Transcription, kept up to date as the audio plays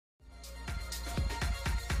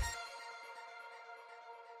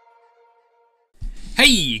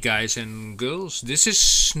Hey guys and girls, this is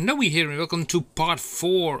Snowy here and welcome to part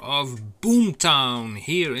 4 of Boomtown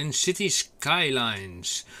here in City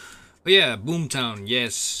Skylines. Oh yeah, Boomtown,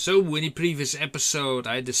 yes. So in the previous episode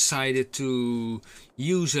I decided to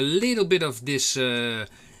use a little bit of this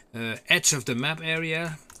edge of the map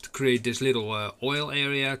area to create this little oil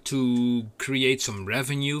area to create some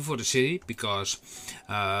revenue for the city, because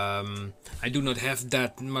I do not have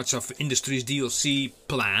that much of Industries DLC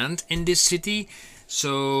planned in this city.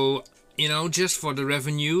 So, you know, just for the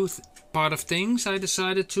revenue part of things, I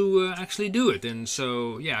decided to actually do it. And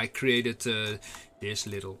so, yeah, I created this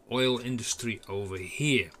little oil industry over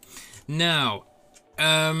here. Now,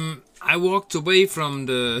 I walked away from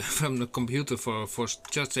the computer for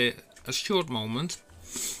just a short moment,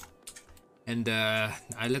 and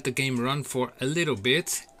I let the game run for a little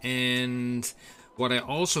bit. And what I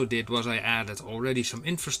also did was I added already some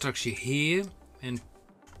infrastructure here and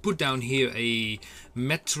put down here a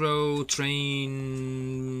metro train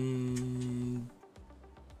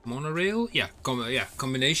monorail,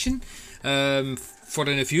 combination for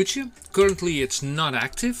the future. Currently it's not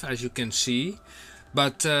active, as you can see,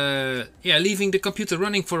 but leaving the computer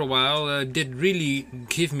running for a while did really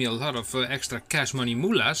give me a lot of extra cash money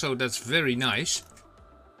moolah, so that's very nice.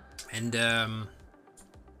 And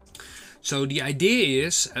so the idea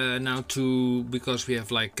is now because we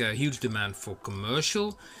have like a huge demand for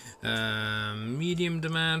commercial, medium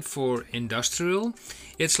demand for industrial,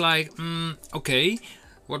 it's like, okay,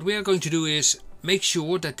 what we are going to do is make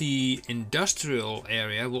sure that the industrial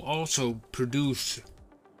area will also produce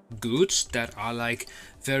goods that are like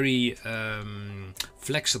very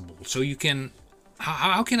flexible. So you can,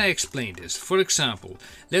 how can I explain this? For example,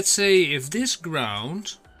 let's say if this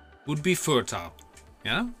ground would be fertile,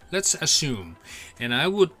 yeah, let's assume, and I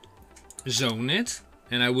would zone it,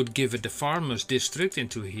 and I would give it the farmers district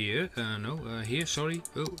into here, here,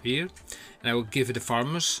 and I will give it the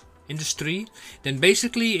farmers industry. Then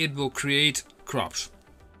basically it will create crops.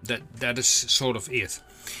 That is sort of it.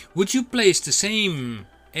 Would you place the same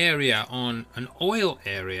area on an oil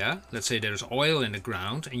area? Let's say there's oil in the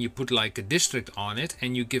ground and you put like a district on it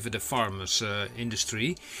and you give it a farmers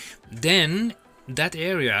industry, then that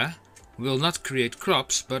area will not create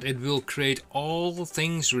crops, but it will create all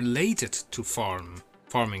things related to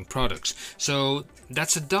farming products. So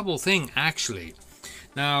that's a double thing actually.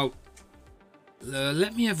 Now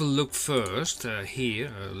let me have a look first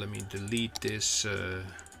here. Let me delete this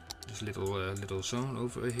this little zone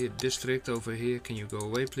over here, district over here. Can you go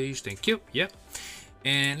away please? Thank you. Yeah.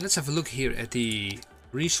 And let's have a look here at the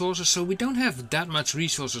resources. So we don't have that much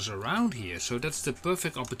resources around here, so that's the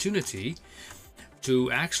perfect opportunity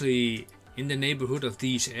to actually, in the neighborhood of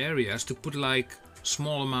these areas, to put like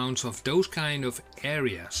small amounts of those kind of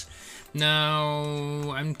areas.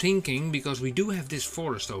 Now I'm thinking, because we do have this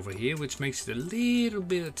forest over here, which makes it a little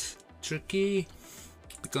bit tricky,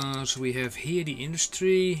 because we have here the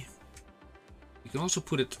industry. You can also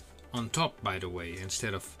put it on top, by the way,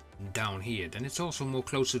 instead of down here. Then it's also more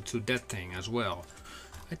closer to that thing as well.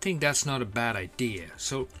 I think that's not a bad idea.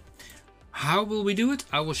 So how will we do it?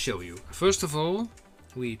 I will show you. First of all,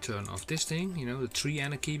 we turn off this thing, you know, the tree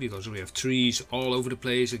anarchy, because we have trees all over the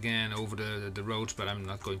place again, over the roads, but I'm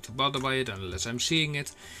not going to bother by it unless I'm seeing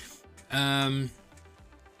it. Yeah,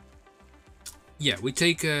 we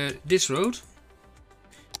take this road,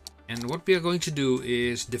 and what we are going to do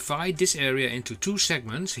is divide this area into two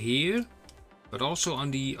segments here, but also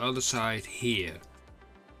on the other side here,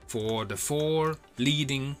 for the 4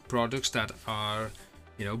 leading products that are,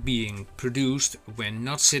 you know, being produced when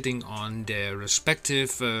not sitting on their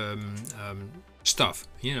respective stuff.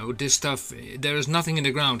 You know, this stuff, there is nothing in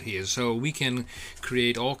the ground here, so we can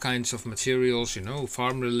create all kinds of materials, you know,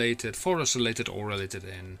 farm related, forest related, oil related,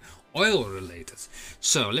 and oil related.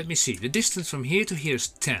 So let me see, the distance from here to here is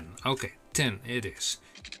 10. Okay, 10 it is.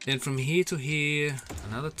 Then from here to here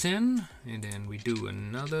another 10, and then we do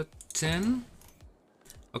another 10.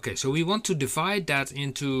 Okay, so we want to divide that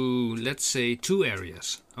into, let's say, 2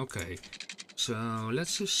 areas. Okay, so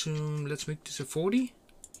let's assume, let's make this a 40.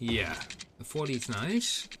 Yeah, a 40 is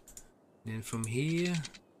nice. Then from here,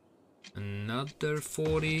 another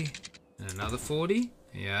 40, and another 40.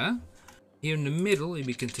 Yeah. Here in the middle,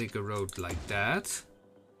 we can take a road like that.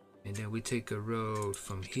 And then we take a road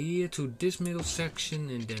from here to this middle section,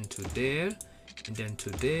 and then to there, and then to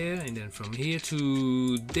there, and then from here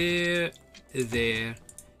to there, there,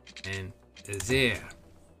 and there.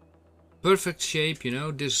 Perfect shape, you know,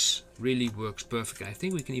 this really works perfect. I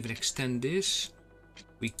think we can even extend this.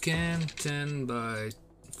 We can 10 by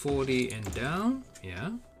 40 and down,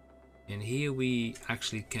 yeah. And here we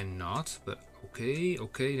actually cannot, but Okay,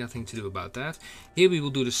 okay, nothing to do about that. Here we will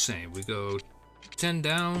do the same. We go 10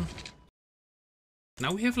 down.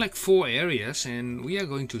 Now we have like 4 areas and we are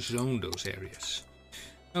going to zone those areas.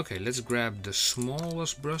 Okay, let's grab the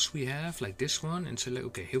smallest brush we have, like this one, and select,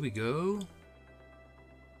 okay, here we go.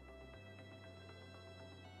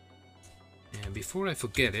 And before I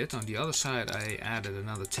forget it, on the other side I added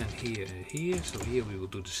another 10 here and here, so here we will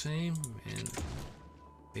do the same. And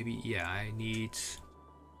maybe, yeah, I need,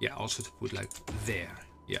 yeah, also to put like there,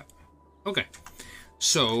 yeah. Okay,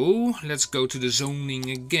 so let's go to the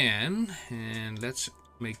zoning again, and let's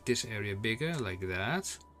make this area bigger, like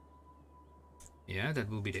that. Yeah, that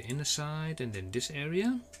will be the inner side, and then this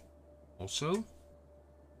area also.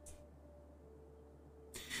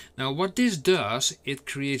 Now what this does, it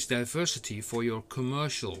creates diversity for your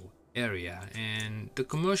commercial area, and the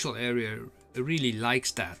commercial area really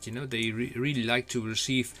likes that, you know, they really like to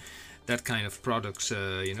receive that kind of products,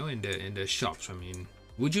 you know, in the shops. I mean,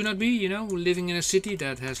 would you not be, you know, living in a city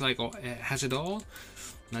that has like has it all?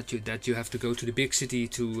 Not that you have to go to the big city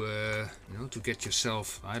to you know, to get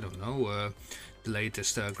yourself, I don't know, the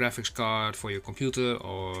latest graphics card for your computer,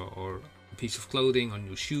 or a piece of clothing, or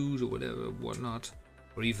new shoes, or whatever, whatnot,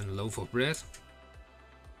 or even a loaf of bread.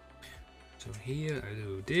 So here I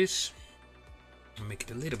do this, I make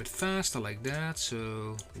it a little bit faster, like that.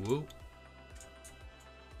 So whoa,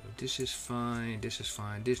 this is fine, this is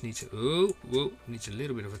fine. This needs needs a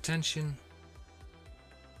little bit of attention.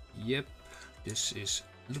 Yep, this is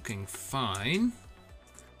looking fine.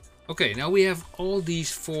 Okay, now we have all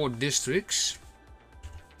these 4 districts,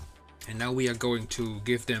 and now we are going to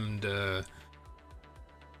give them the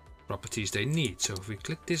properties they need. So if we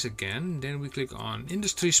click this again, then we click on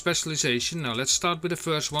industry specialization. Now let's start with the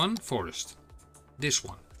first one, forest, this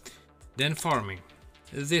one, then farming,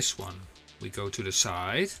 this one. We go to the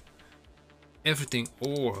side, everything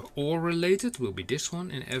ore related will be this one,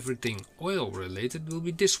 and everything oil related will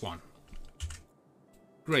be this one.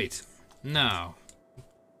 Great. Now,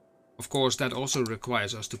 of course, that also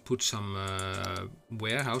requires us to put some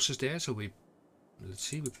warehouses there. So let's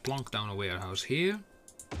see, we plonk down a warehouse here.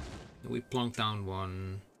 And we plonk down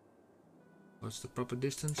one. What's the proper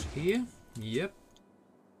distance here? Yep.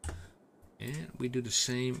 And we do the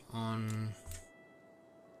same on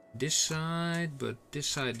this side, but this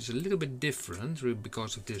side is a little bit different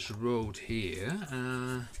because of this road here.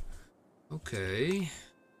 Okay.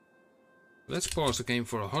 Let's pause the game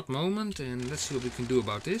for a hot moment and let's see what we can do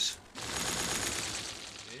about this.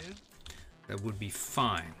 Yeah, that would be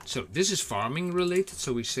fine. So this is farming related.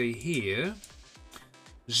 So we say here,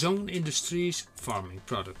 zone industries, farming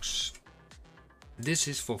products. This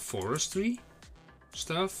is for forestry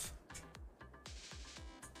stuff.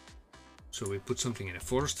 So we put something in a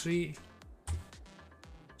forestry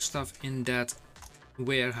stuff in that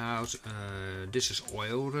warehouse. This is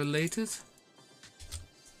oil related.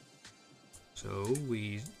 So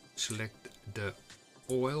we select the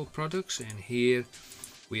oil products, and here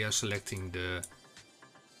we are selecting the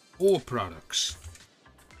ore products.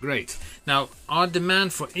 Great. Now our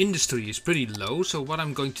demand for industry is pretty low, so what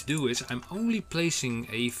I'm going to do is I'm only placing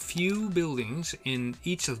a few buildings in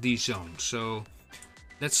each of these zones. So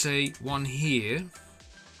let's say one here,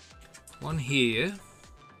 one here.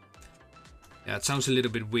 Yeah, it sounds a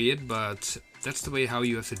little bit weird, but that's the way how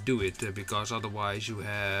you have to do it, because otherwise you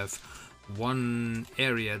have one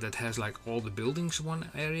area that has like all the buildings, one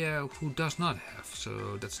area who does not have,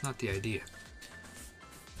 so that's not the idea.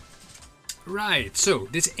 Right, so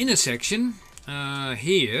this intersection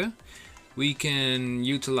here, we can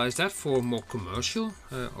utilize that for more commercial.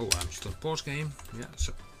 Oh, I'm still pause game. Yeah,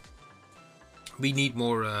 so we need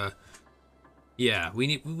more. Yeah,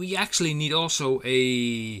 we actually need also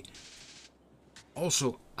a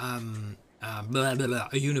a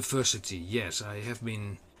university. Yes, I have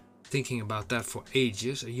been thinking about that for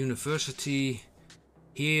ages. A university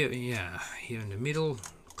here, yeah, here in the middle,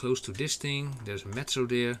 close to this thing. There's a metro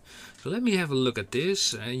there. So let me have a look at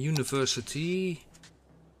this. University,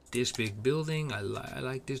 this big building. I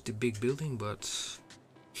like this, the big building, but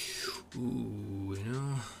ooh, you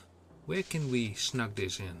know, where can we snug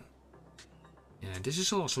this in? Yeah, this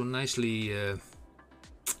is also nicely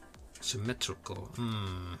symmetrical.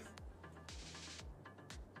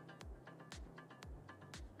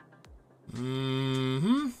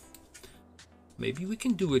 Maybe we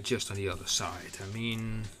can do it just on the other side. I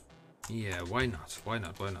mean, yeah, why not? Why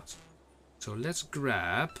not? Why not? So let's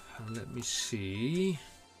grab, let me see,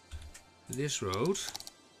 this road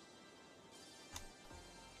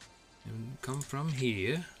and come from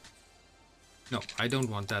here. No, I don't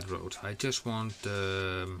want that road. I just want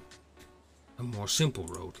a more simple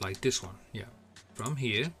road like this one. Yeah, from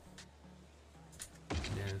here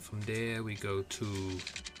And from there we go to,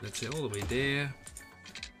 let's say, all the way there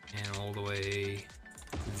and all the way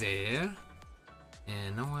there.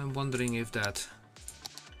 And now I'm wondering if that,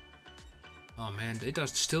 oh man, it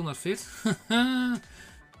does still not fit.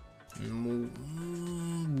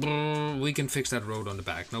 We can fix that road on the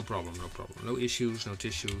back, no problem, no problem, no issues, no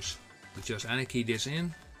tissues. We just anarchy this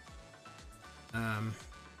in. Yeah,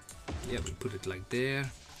 we put it like there,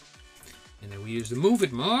 and then we use the move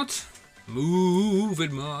it mod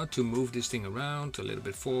to move this thing around a little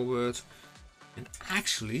bit forward. And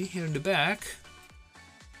actually, here in the back,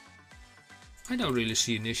 I don't really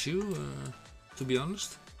see an issue, to be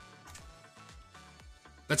honest.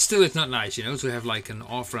 But still, it's not nice, you know, to have like an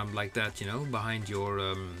off-ramp like that, you know, behind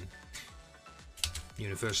your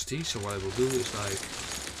university. So what I will do is like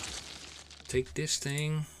take this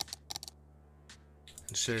thing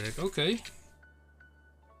and say like, okay,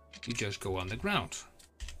 you just go on the ground.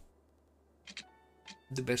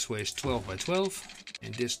 The best way is 12 by 12,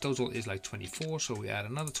 and this total is like 24, so we add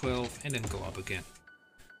another 12 and then go up again.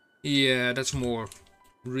 Yeah, that's more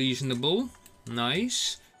reasonable.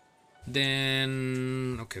 Nice.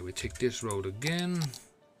 Then, okay, we take this road again,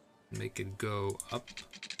 make it go up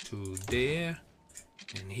to there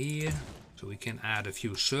and here, so we can add a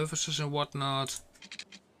few surfaces and whatnot.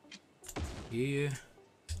 Here.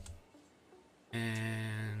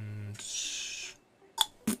 And it's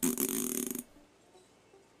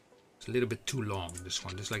a little bit too long, this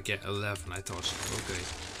one. It's like, yeah, 11, I thought so. Okay.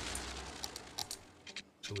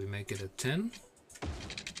 So we make it a 10.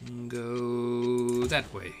 Go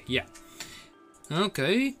that way, yeah.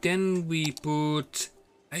 Okay, then we put,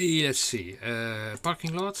 let's see,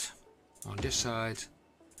 parking lot on this side,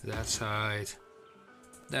 that side,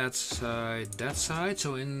 that side, that side.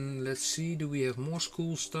 So in, let's see, do we have more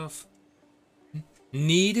school stuff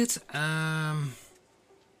needed? So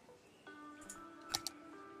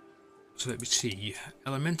let me see,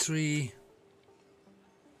 elementary,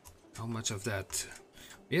 how much of that?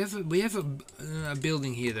 We have a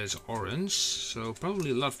building here that's orange, so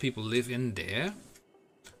probably a lot of people live in there.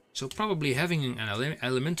 So probably having an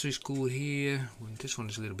elementary school here. When this one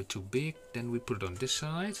is a little bit too big, then we put it on this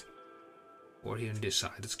side, or here on this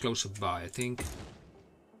side. It's closer by, I think.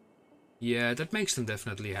 Yeah, that makes them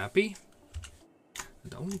definitely happy.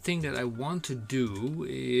 The only thing that I want to do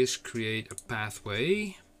is create a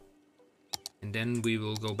pathway, and then we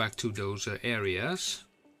will go back to those areas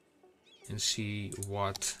and see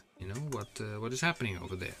what, you know, what is happening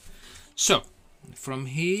over there. So from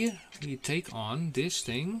here we take on this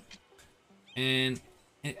thing, and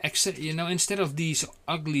you know, instead of these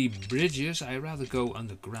ugly bridges, I rather go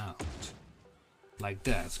underground like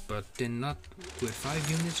that, but then not with 5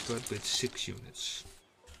 units but with 6 units.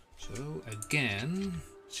 So again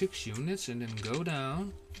 6 units, and then go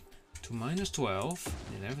down to -12,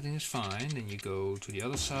 and everything is fine. Then you go to the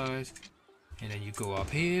other side, and then you go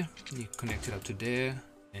up here, you connect it up to there,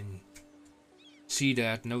 and see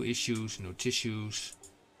that, no issues, no tissues.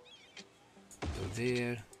 Go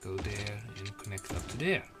there, and connect it up to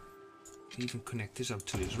there. Even connect this up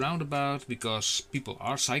to this roundabout, because people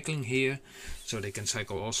are cycling here, so they can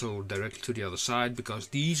cycle also directly to the other side, because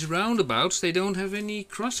these roundabouts, they don't have any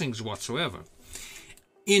crossings whatsoever.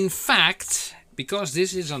 In fact, because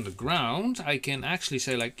this is on the ground, I can actually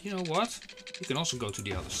say like, you know what, you can also go to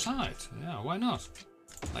the other side. Yeah, why not?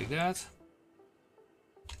 Like that.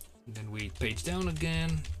 And then we page down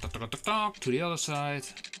again, to the other side,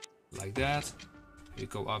 like that. We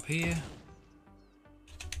go up here,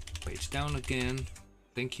 page down again,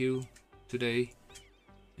 thank you, today.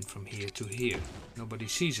 And from here to here, nobody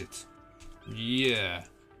sees it. Yeah.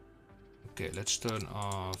 Okay, let's turn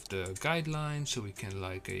off the guidelines so we can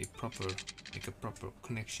like make a proper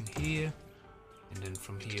connection here, and then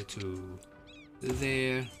from here to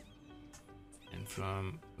there, and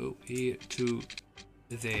from here to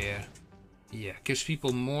there. Yeah, gives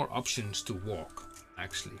people more options to walk,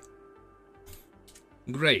 actually.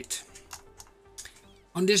 Great.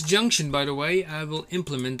 On this junction, by the way, I will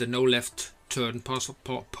implement the no left turn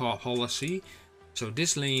policy. So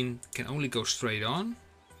this lane can only go straight on,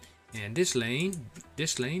 and this lane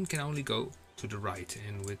can only go to the right.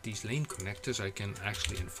 And with these lane connectors, I can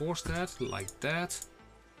actually enforce that like that,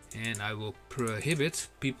 and I will prohibit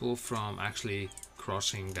people from actually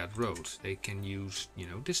crossing that road. They can use, you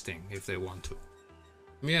know, this thing if they want to.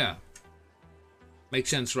 Yeah, makes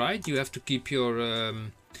sense, right? You have to keep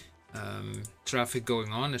your traffic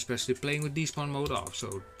going on, especially playing with despawn mode off.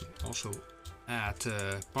 So also add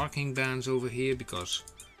parking bans over here, because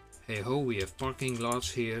hey ho, we have parking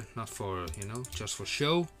lots here, not for, you know, just for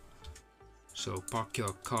show. So park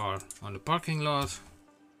your car on the parking lot,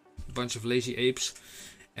 a bunch of lazy apes.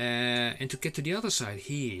 And to get to the other side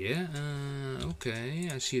here, okay,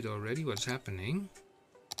 I see it already, what's happening.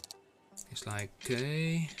 It's like,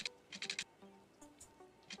 okay.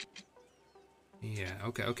 Yeah,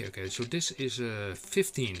 okay. So this is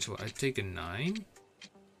 15, so I take a 9.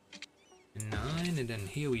 9, and then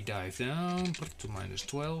here we dive down, to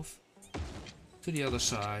 -12. To the other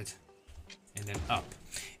side, and then up.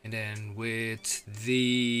 And then with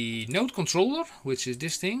the node controller, which is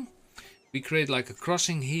this thing, we create like a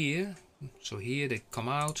crossing here. So here they come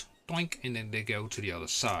out, toink, and then they go to the other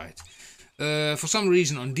side. For some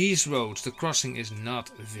reason on these roads the crossing is not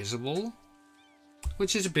visible,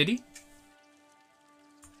 which is a pity.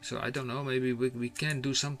 So I don't know, maybe we can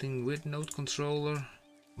do something with node controller.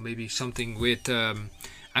 Maybe something with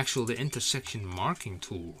the intersection marking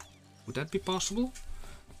tool. Would that be possible?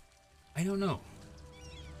 I don't know.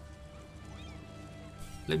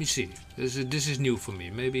 Let me see. This is new for me.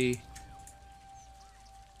 Maybe.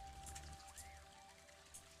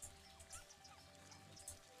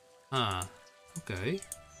 Okay.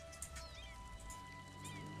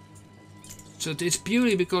 So it's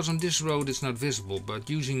purely because on this road it's not visible, but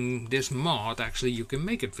using this mod actually you can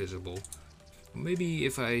make it visible. Maybe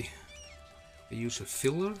if I use a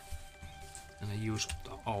filler and I use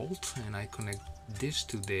the Alt and I connect this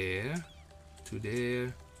to there, to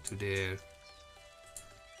there, to there,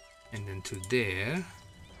 and then to there.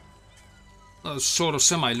 Well, it sort of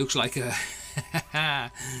semi looks like a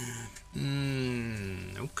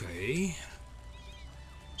okay.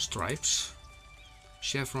 Stripes,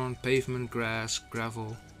 chevron, pavement, grass,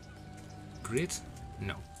 gravel, grid,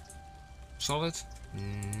 no. Solid,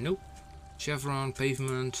 nope. Chevron,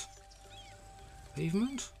 pavement,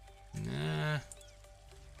 nah.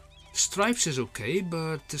 Stripes is okay,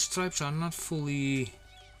 but the stripes are not fully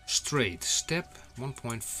straight. Step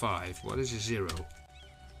 1.5, what is a 0?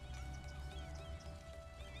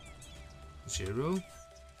 0.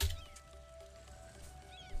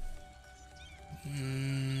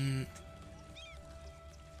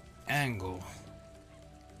 Angle.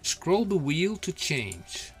 Scroll the wheel to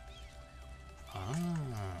change.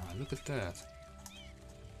 Ah, look at that.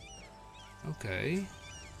 Okay,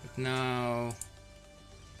 but now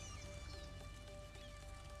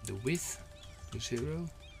the width to 0.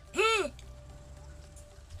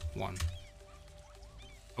 1.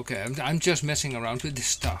 Okay, I'm just messing around with this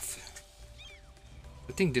stuff.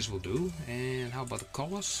 I think this will do. And how about the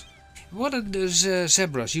colors? What does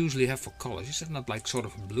zebras usually have for colors? Is it not like sort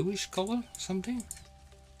of a bluish color? Something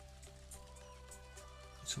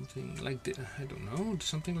like this. I don't know.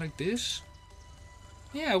 Something like this.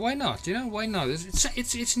 Yeah, why not? You know, why not?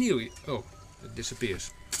 It's new. Oh, it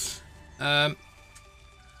disappears.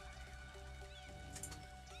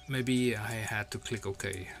 Maybe I had to click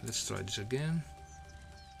OK. Let's try this again.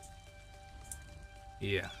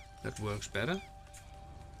 Yeah, that works better.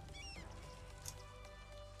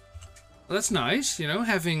 Well, that's nice, you know,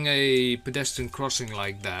 having a pedestrian crossing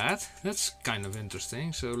like that. That's kind of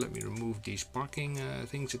interesting. So let me remove these parking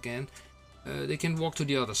things again. They can walk to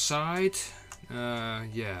the other side.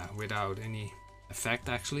 Yeah, without any effect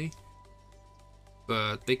actually.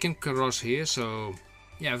 But they can cross here, so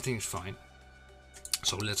yeah, everything is fine.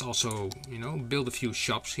 So let's also, you know, build a few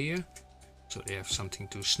shops here. So they have something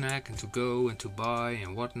to snack and to go and to buy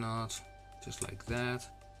and whatnot. Just like that.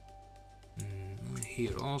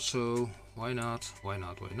 Here also, why not, why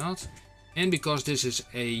not, why not? And because this is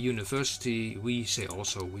a university, we say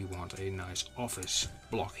also we want a nice office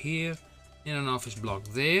block here and an office block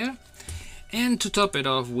there. And to top it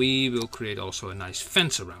off, we will create also a nice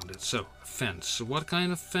fence around it. So, a fence. So what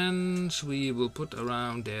kind of fence? We will put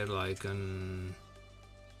around there like an,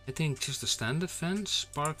 I think just a standard fence,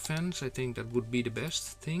 park fence. I think that would be the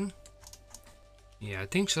best thing. Yeah, I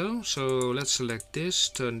think so. So let's select this,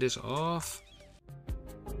 turn this off.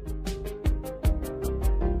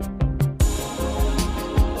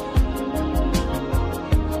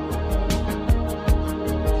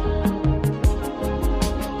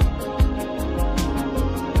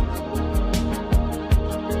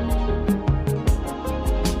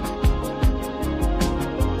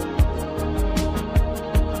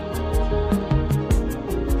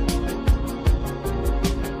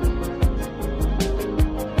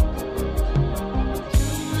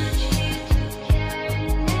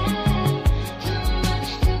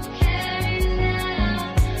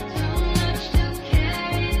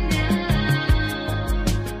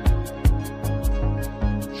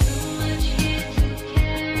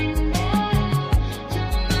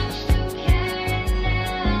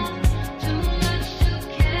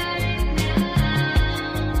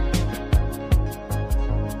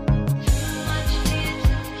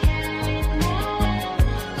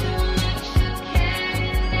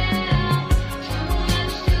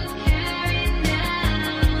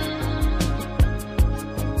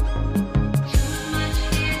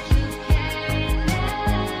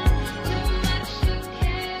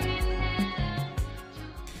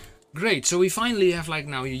 Great, so we finally have like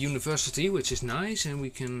now a university, which is nice, and we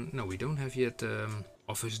can, no, we don't have yet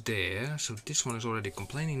office there, so this one is already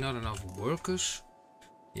complaining, not enough workers.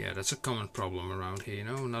 Yeah, that's a common problem around here, you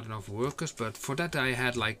know, not enough workers, but for that I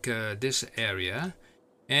had like this area,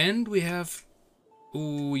 and we have,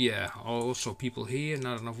 oh yeah, also people here,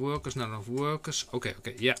 not enough workers, not enough workers. Okay,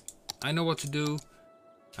 yeah, I know what to do.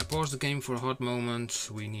 I paused the game for a hot moment.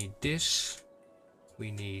 We need this, we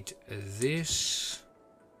need this,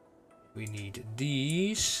 we need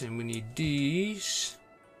these, and we need these,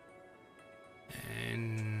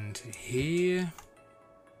 and here,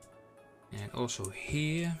 and also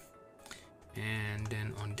here, and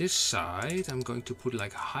then on this side I'm going to put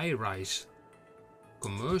like high-rise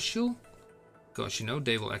commercial, because you know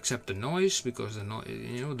they will accept the noise, because the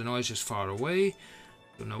noise is far away,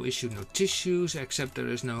 so no issue, no tissues, except there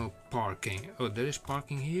is no parking. Oh, there is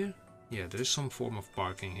parking here. Yeah, there is some form of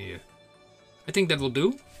parking here. I think that will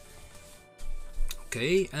do.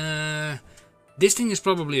 Okay, this thing is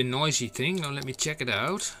probably a noisy thing. Now let me check it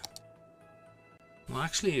out. Well,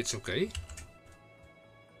 actually it's okay.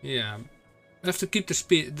 Yeah, I have to keep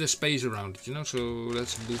the space around it, you know, so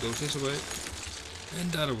let's bulldoze this away and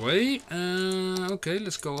that away. Okay,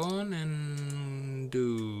 let's go on and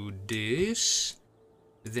do this,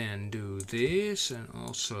 then do this, and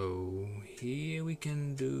also here we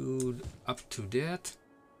can do up to that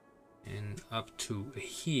and up to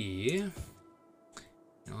here.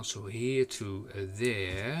 And also here to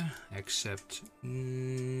there, except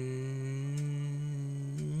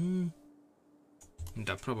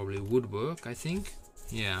that probably would work, I think.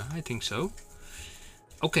 Yeah, I think so.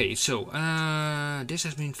 Okay, so this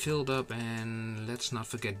has been filled up, and let's not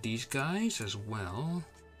forget these guys as well.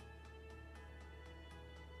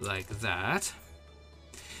 Like that.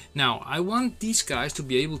 Now, I want these guys to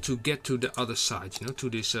be able to get to the other side, you know,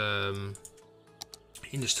 to this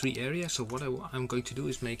industry area. So what I'm going to do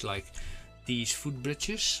is make like these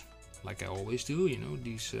footbridges, like I always do, you know,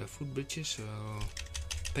 these footbridges. So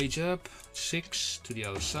page up, 6 to the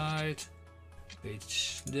other side,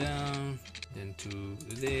 page down, then to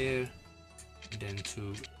there, then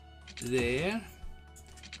to there,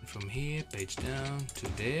 and from here page down to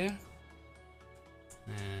there.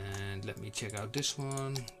 And let me check out this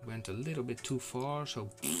one. Went a little bit too far, so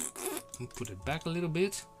put it back a little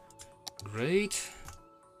bit. Great.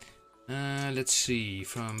 Let's see,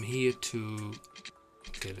 from here to,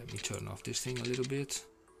 okay, let me turn off this thing a little bit.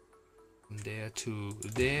 From there to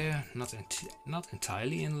there, not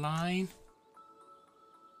entirely in line.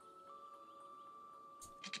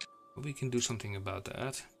 But we can do something about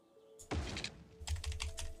that.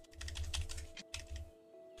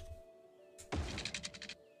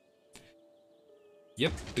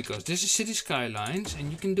 Yep, because this is City Skylines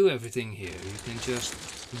and you can do everything here. You can just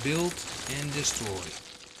build and destroy.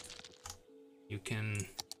 You can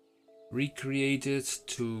recreate it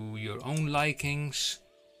to your own likings,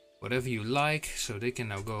 whatever you like, so they can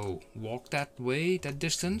now go walk that way, that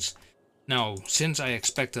distance. Now, since I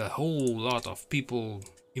expect a whole lot of people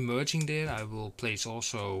emerging there, I will place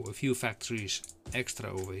also a few factories extra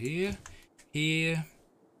over here, here,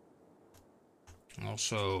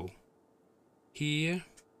 also here.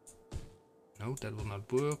 No, that will not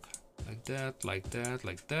work. Like that, like that,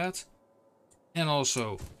 like that, and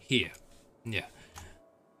also here. Yeah.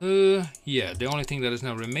 Yeah, the only thing that is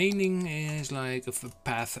now remaining is like a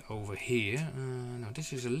path over here. Now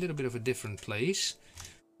this is a little bit of a different place.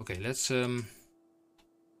 Okay, let's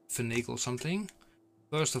finagle something.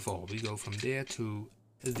 First of all, we go from there to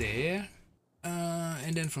there,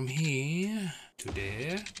 and then from here to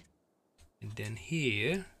there, and then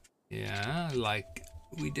here. Yeah, like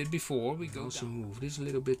we did before. We go also move this a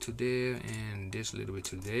little bit to there and this a little bit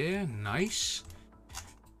to there. Nice.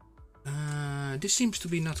 This seems to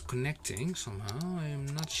be not connecting somehow. I am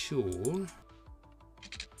not sure.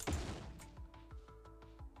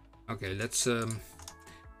 Okay, let's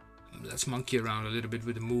monkey around a little bit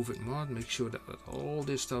with the move it mod. Make sure that all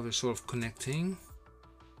this stuff is sort of connecting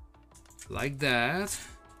like that.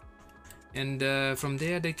 And from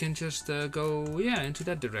there they can just go, yeah, into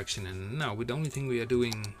that direction. And now the only thing we are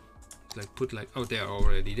doing is like put like, oh, they're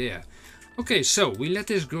already there. Okay, so we let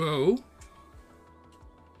this grow.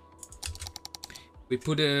 We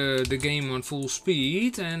put the game on full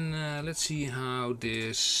speed, and let's see how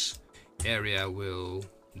this area will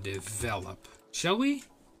develop. Shall we?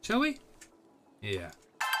 Shall we? Yeah.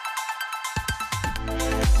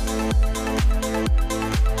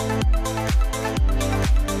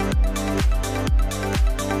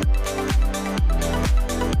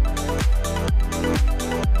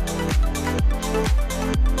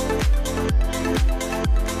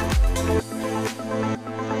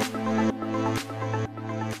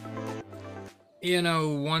 You know,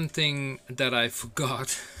 one thing that I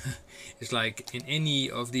forgot is like in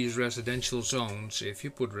any of these residential zones, if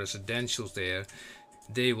you put residentials there,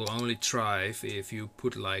 they will only thrive if you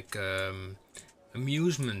put like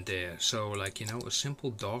amusement there. So like, you know, a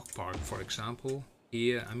simple dog park, for example,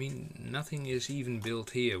 here. I mean, nothing is even built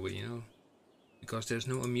here, you know, because there's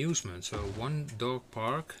no amusement. So one dog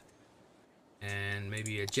park and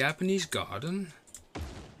maybe a Japanese garden.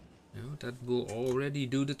 You know, that will already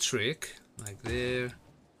do the trick. Like there,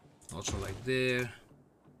 also like there,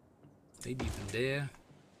 maybe even there,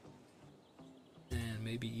 and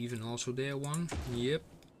maybe even also there one. Yep,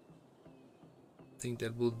 I think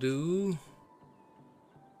that will do.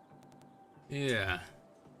 Yeah,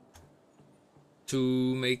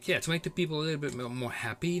 to make the people a little bit more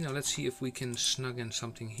happy. Now let's see if we can snug in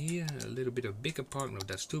something here. A little bit of bigger park. No,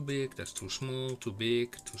 that's too big. That's too small. Too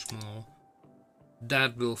big. Too small.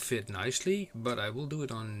 That will fit nicely, but I will do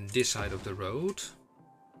it on this side of the road.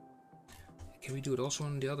 Can we do it also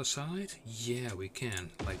on the other side? Yeah, we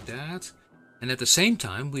can, like that. And at the same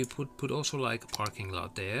time, we put also like a parking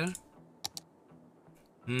lot there.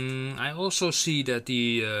 I also see that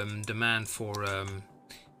the demand for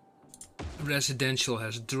residential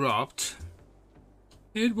has dropped.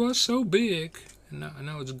 It was so big, and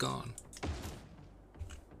now it's gone.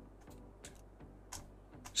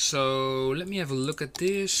 So let me have a look at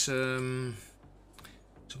this. So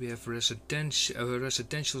we have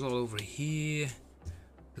residentials all over here.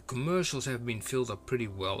 The commercials have been filled up pretty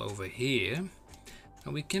well over here.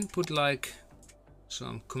 And we can put like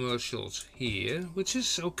some commercials here, which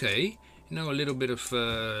is okay. You know, a little bit of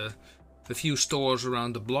a few stores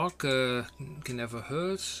around the block can never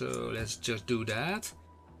hurt. So let's just do that.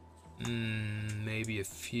 Maybe a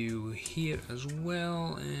few here as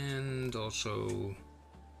well, and also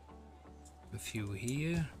a few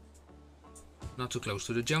here, not too close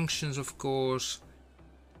to the junctions, of course.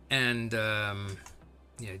 And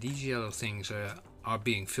yeah, these yellow things are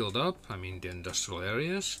being filled up. I mean, the industrial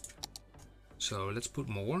areas. So let's put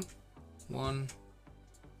more. 1,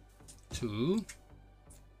 2,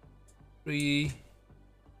 3,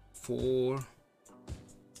 4.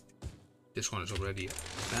 This one is already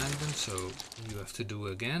abandoned, so you have to do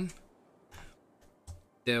again.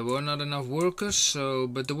 There were not enough workers,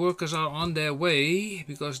 but the workers are on their way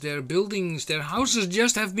because their buildings, their houses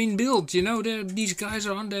just have been built. You know, these guys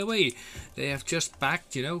are on their way. They have just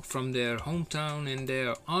packed, you know, from their hometown, and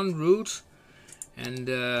they're en route. And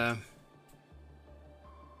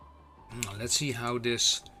let's see how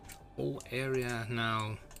this whole area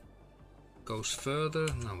now goes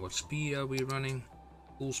further. Now, what speed are we running?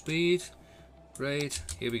 Full speed. Great.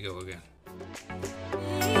 Here we go again.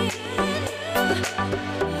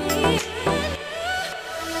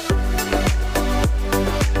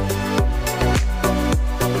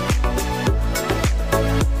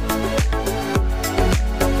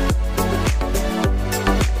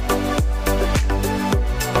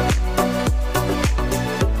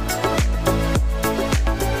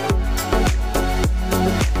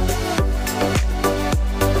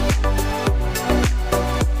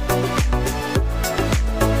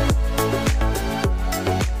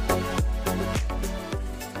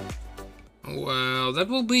 That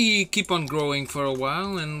will keep on growing for a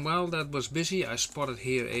while, and while that was busy, I spotted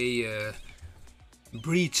here a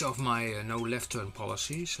breach of my no left turn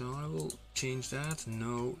policy, so I will change that.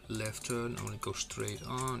 No left turn, only go straight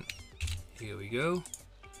on. Here we go.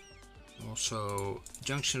 Also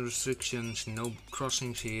junction restrictions, no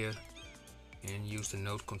crossings here, and use the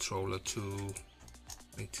node controller to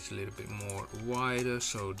make this a little bit more wider,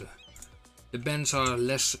 so the bends are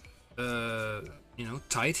less you know,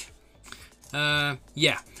 tight.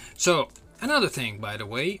 Yeah, so another thing, by the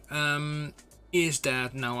way, is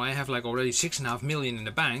that now I have like already 6.5 million in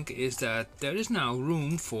the bank, is that there is now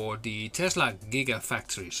room for the Tesla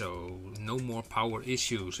Gigafactory, so no more power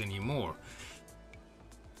issues anymore.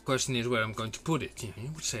 Question is where I'm going to put it.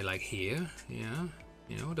 You would say like here, yeah,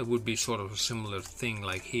 you know, that would be sort of a similar thing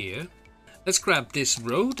like here. Let's grab this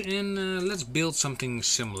road and let's build something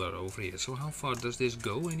similar over here. So how far does this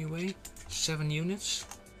go anyway? 7 units.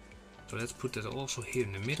 So let's put that also here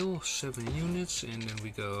in the middle, 7 units, and then we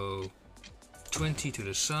go 20 to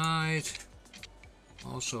the side.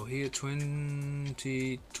 Also here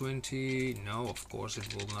 20, 20. No, of course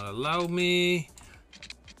it will not allow me.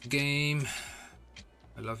 Game,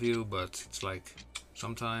 I love you, but it's like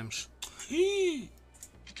sometimes.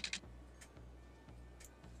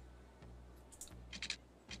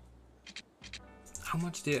 How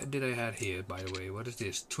much did I have here, by the way? What is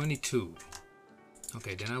this? 22.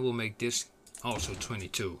 Okay, then I will make this also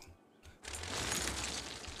 22.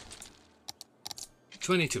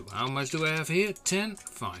 22. How much do I have here? 10.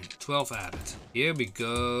 Fine. 12 added. Here we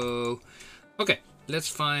go. Okay, let's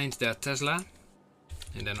find that Tesla.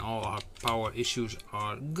 And then all our power issues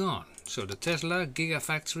are gone. So the Tesla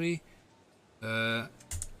Gigafactory.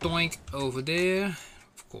 Doink over there.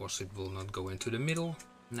 Of course it will not go into the middle.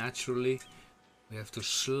 Naturally. We have to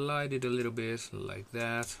slide it a little bit like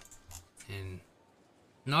that. And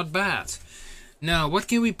not bad. Now, what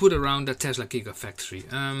can we put around the Tesla Gigafactory?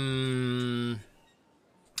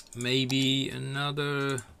 Maybe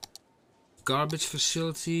another garbage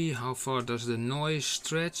facility. How far does the noise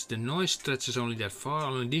stretch? The noise stretches only that far.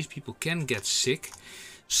 Only these people can get sick.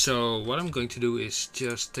 So what I'm going to do is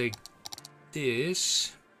just take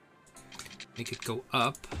this, make it go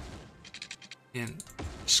up, and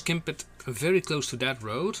skimp it very close to that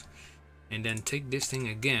road. And then take this thing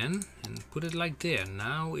again and put it like there.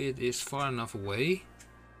 Now it is far enough away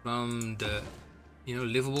from the,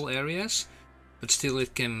 livable areas, but still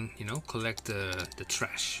it can, collect the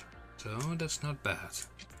trash. So that's not bad.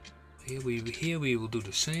 Here we will do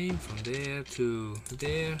the same from there to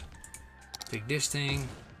there. Take this thing,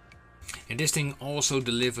 and this thing also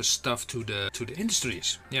delivers stuff to the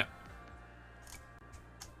industries. Yeah.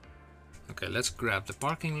 Okay, let's grab the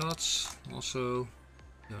parking lots also.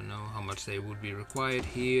 Don't know how much they would be required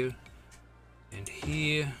here and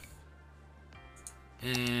here,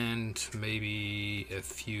 and maybe a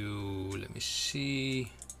few, let me see,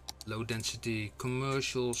 low density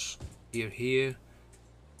commercials here,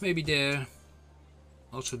 maybe there,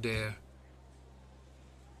 also there,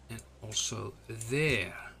 and also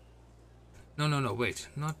there. No, wait,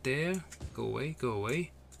 not there. Go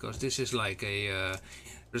away, because this is like a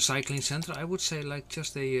recycling center. I would say like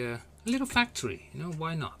just a little factory,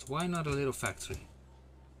 why not? Why not a little factory?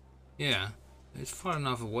 Yeah, it's far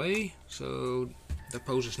enough away, so that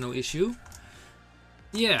poses no issue.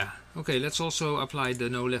 Yeah, okay, let's also apply the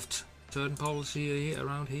no left turn policy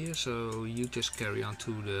around here. So you just carry on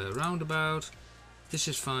to the roundabout. This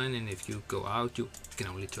is fine, and if you go out, you can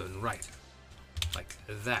only turn right. Like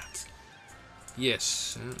that.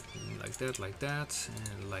 Yes, like that,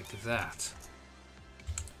 and like that.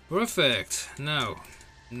 Perfect. Now,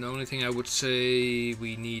 the only thing I would say,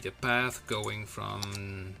 we need a path going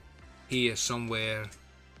from here somewhere.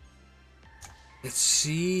 Let's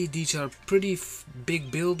see, these are pretty big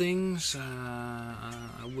buildings.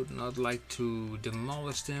 I would not like to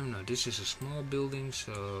demolish them. No, this is a small building,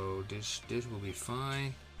 so this will be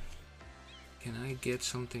fine. Can I get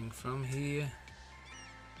something from here?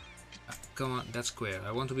 Come on, that square.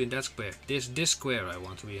 I want to be in that square. This square I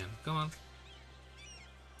want to be in. Come on.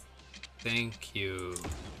 Thank you.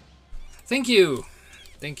 Thank you.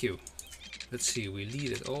 Thank you. Let's see, we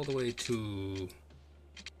lead it all the way to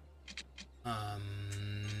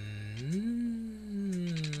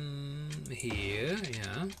here,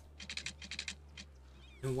 yeah.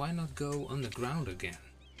 And why not go underground again?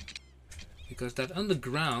 Because that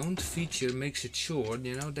underground feature makes it sure,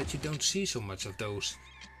 that you don't see so much of those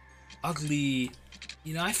ugly,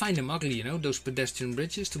 I find them ugly, those pedestrian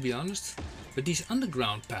bridges, to be honest. But these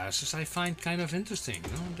underground passes I find kind of interesting,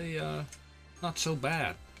 they are not so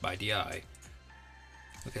bad by the eye.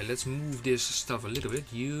 Okay, let's move this stuff a little bit.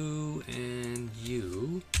 You and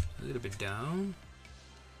you, a little bit down.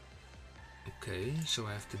 Okay, so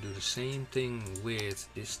I have to do the same thing with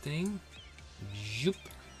this thing. Yoop.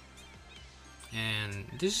 And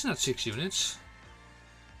this is not 6 units.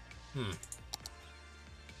 Okay,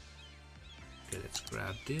 let's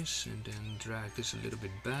grab this and then drag this a little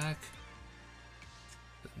bit back.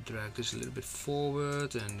 Drag this a little bit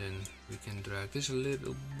forward, and then we can drag this a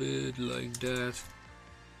little bit like that.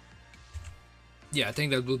 Yeah, I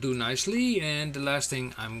think that will do nicely. And the last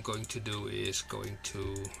thing I'm going to do is going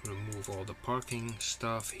to remove all the parking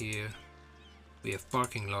stuff here. We have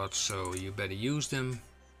parking lots, so you better use them.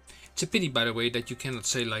 It's a pity, by the way, that you cannot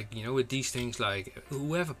say, like, with these things, like,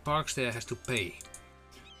 whoever parks there has to pay.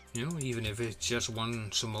 Even if it's just one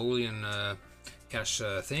Somalian cash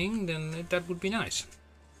thing, then that would be nice.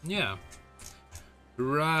 Yeah.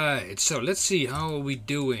 Right, so let's see, how are we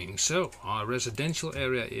doing? So our residential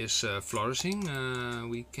area is flourishing.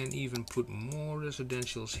 We can even put more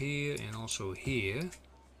residentials here and also here.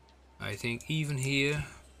 I think even here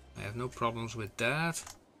I have no problems with that.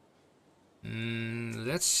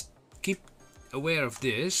 Let's keep aware of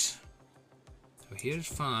this. So here's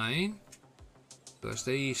fine, because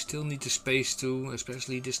they still need the space too,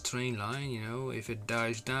 especially this train line. If it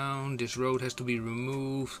dies down, this road has to be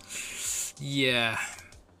removed. Yeah.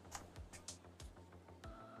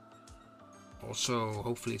 Also,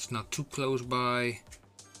 hopefully it's not too close by.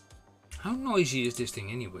 How noisy is this thing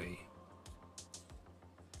anyway?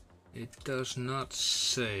 It does not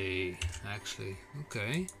say, actually.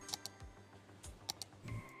 Okay.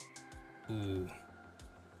 Ooh.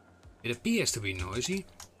 It appears to be noisy.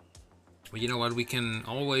 But you know what, we can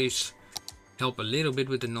always help a little bit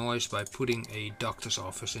with the noise by putting a doctor's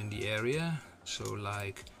office in the area. So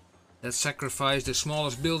like, let's sacrifice the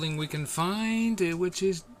smallest building we can find, which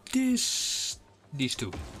is these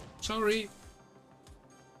two. Sorry.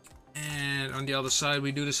 And on the other side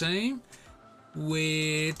we do the same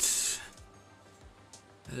with,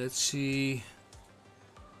 let's see,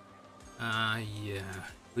 yeah,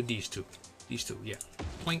 with these two, yeah,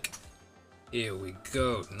 plink. Here we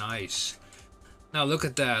go, nice. Now look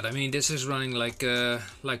at that. I mean, this is running like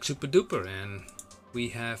super duper, and we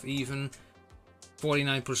have even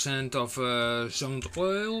 49% of zoned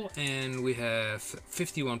oil, and we have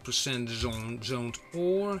 51% zoned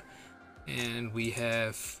ore, and we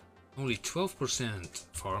have only 12%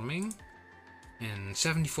 farming, and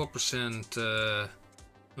 74%.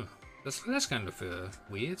 That's kind of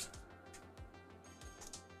weird.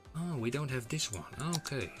 Oh, we don't have this one.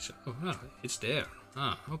 Okay, so it's there.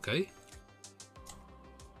 Okay.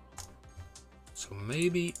 So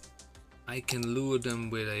maybe I can lure them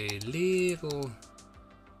with a little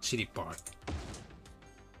city park.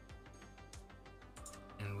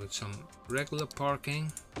 And with some regular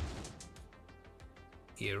parking.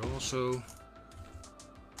 Here also.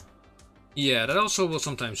 Yeah, that also will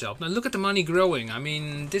sometimes help. Now look at the money growing. I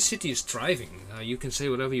mean, this city is thriving. You can say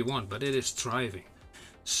whatever you want, but it is thriving.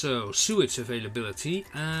 So, sewage availability.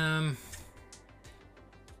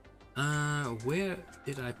 Where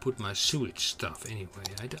did I put my sewage stuff anyway?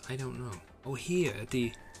 I don't know. Oh, here at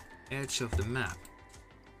the edge of the map.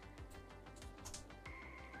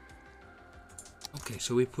 Okay,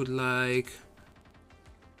 so we put like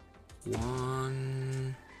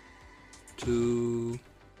 1, 2,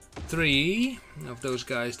 3 of those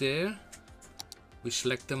guys there. We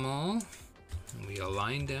select them all and we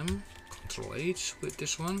align them. Control H with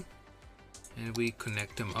this one, and we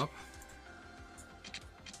connect them up,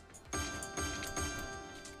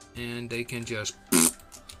 and they can just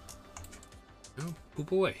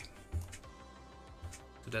poop away.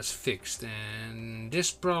 So that's fixed. And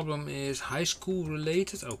this problem is high school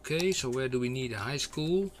related. Okay, so where do we need a high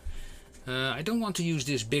school? I don't want to use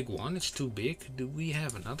this big one, it's too big. Do we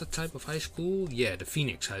have another type of high school? Yeah, the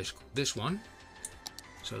Phoenix High School, this one.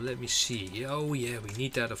 So let me see. Oh yeah, we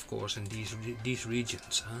need that of course in these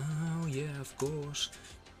regions. Oh yeah, of course.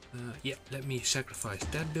 Yeah, let me sacrifice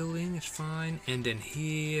that building, it's fine. And then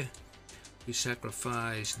here we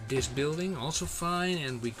sacrifice this building, also fine.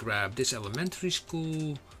 And we grab this elementary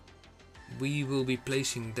school. We will be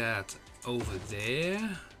placing that over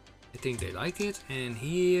there. I think they like it. And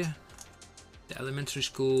here, the elementary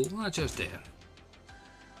school, well, just there.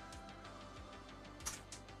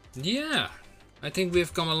 Yeah. I think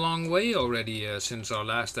we've come a long way already since our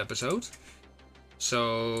last episode.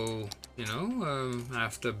 So, you know,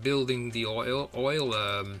 after building the oil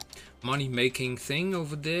money-making thing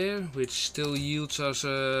over there, which still yields us,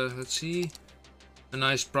 let's see, a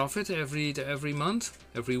nice profit every month,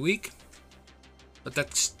 every week. But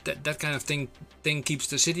that kind of thing keeps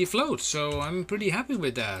the city afloat. So I'm pretty happy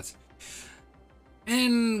with that.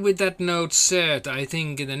 And with that note said, I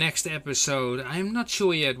think in the next episode, I'm not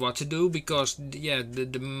sure yet what to do, because yeah,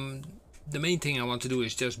 the main thing I want to do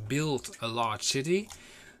is just build a large city,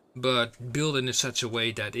 but build it in such a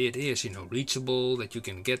way that it is, you know, reachable, that you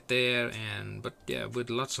can get there, but yeah,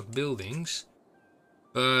 with lots of buildings.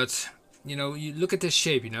 But you know, you look at this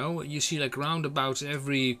shape, you know, you see like roundabouts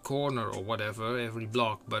every corner or whatever, every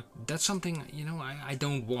block, but that's something, you know, I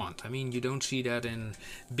don't want. I mean, you don't see that in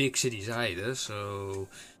big cities either, so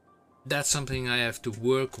that's something I have to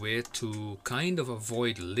work with to kind of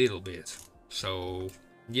avoid a little bit. So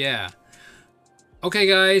yeah. Okay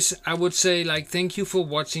guys, I would say like thank you for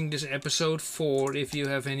watching this episode 4. If you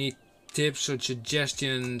have any tips or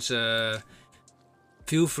suggestions,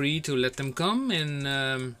 feel free to let them come,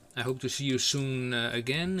 and I hope to see you soon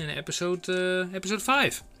again in episode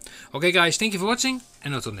 5. Okay guys, thank you for watching,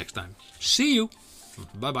 and until next time, see you.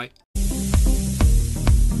 Bye bye.